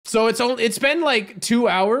So it's been like 2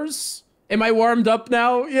 hours. Am I warmed up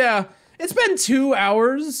now? Yeah. It's been 2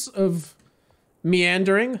 hours of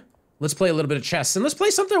meandering. Let's play a little bit of chess and let's play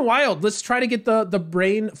something wild. Let's try to get the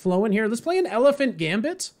brain flowing here. Let's play an Elephant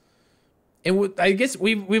Gambit. And I guess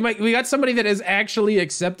we got somebody that has actually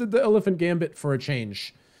accepted the Elephant Gambit for a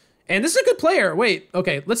change. And this is a good player. Wait,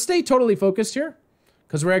 okay, let's stay totally focused here.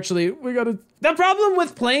 Because the problem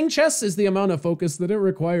with playing chess is the amount of focus that it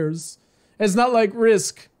requires. It's not like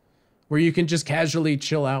Risk, where you can just casually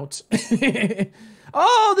chill out.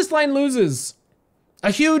 Oh, this line loses.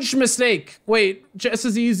 A huge mistake. Wait, chess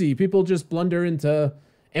is easy. People just blunder into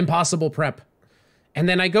impossible prep. And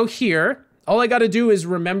then I go here. All I gotta do is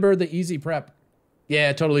remember the easy prep.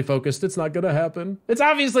 Yeah, totally focused. It's not gonna happen. It's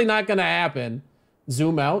obviously not gonna happen.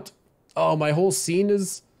 Zoom out. Oh, my whole scene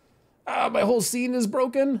is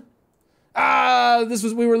broken.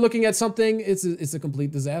 We were looking at something. It's a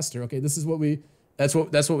complete disaster. Okay, this is that's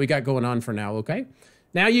what we got going on for now, okay?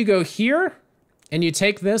 Now you go here and you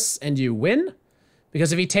take this and you win.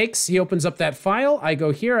 Because if he takes, he opens up that file. I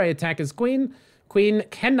go here, I attack his queen. Queen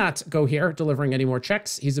cannot go here, delivering any more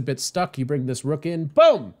checks. He's a bit stuck. You bring this rook in,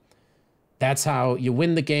 boom. That's how you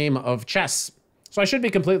win the game of chess. So I should be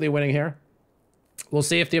completely winning here. We'll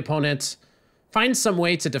see if the opponent finds some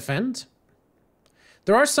way to defend.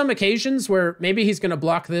 There are some occasions where maybe he's gonna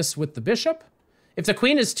block this with the bishop. If the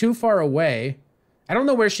queen is too far away, I don't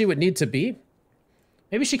know where she would need to be.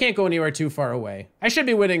 Maybe she can't go anywhere too far away. I should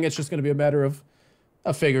be winning. It's just gonna be a matter of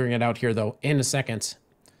figuring it out here though in a second.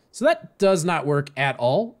 So that does not work at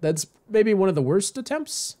all. That's maybe one of the worst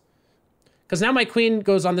attempts. Because now my queen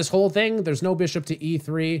goes on this whole thing. There's no bishop to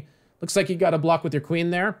e3. Looks like you got to block with your queen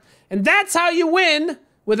there. And that's how you win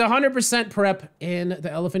with 100% prep in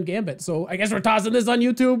the Elephant Gambit. So I guess we're tossing this on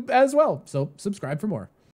YouTube as well. So subscribe for more.